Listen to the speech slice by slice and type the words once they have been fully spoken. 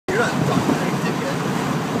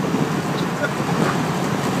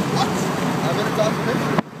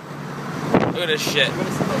Look at this shit.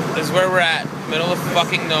 This is where we're at. Middle of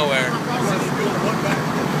fucking nowhere.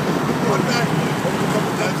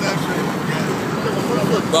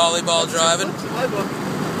 Volleyball driving.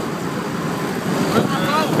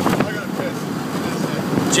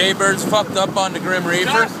 Jaybird's fucked up on the Grim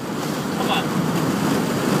Reaper.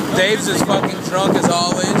 Dave's is fucking drunk as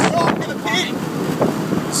always.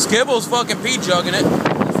 Skibble's fucking pee jugging it.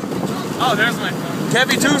 Oh, there's my phone.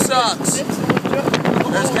 Kevy Two Socks.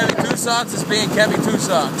 There's Kevy Two Socks. It's being Kevy Two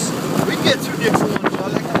Socks. We can get 2 dicks in one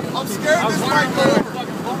shot. I'm scared this might go over.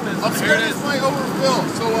 I'm scared this might overfill.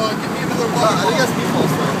 So give me another water. I think that's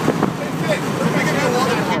default. Hey, let me give you a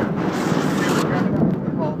water bottle.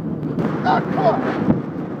 Ah, come on.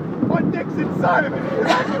 My dick's inside of it.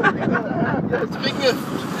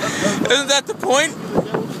 Isn't that the point?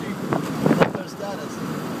 Their status.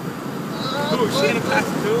 Oh, she in a pass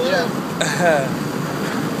too? Yeah.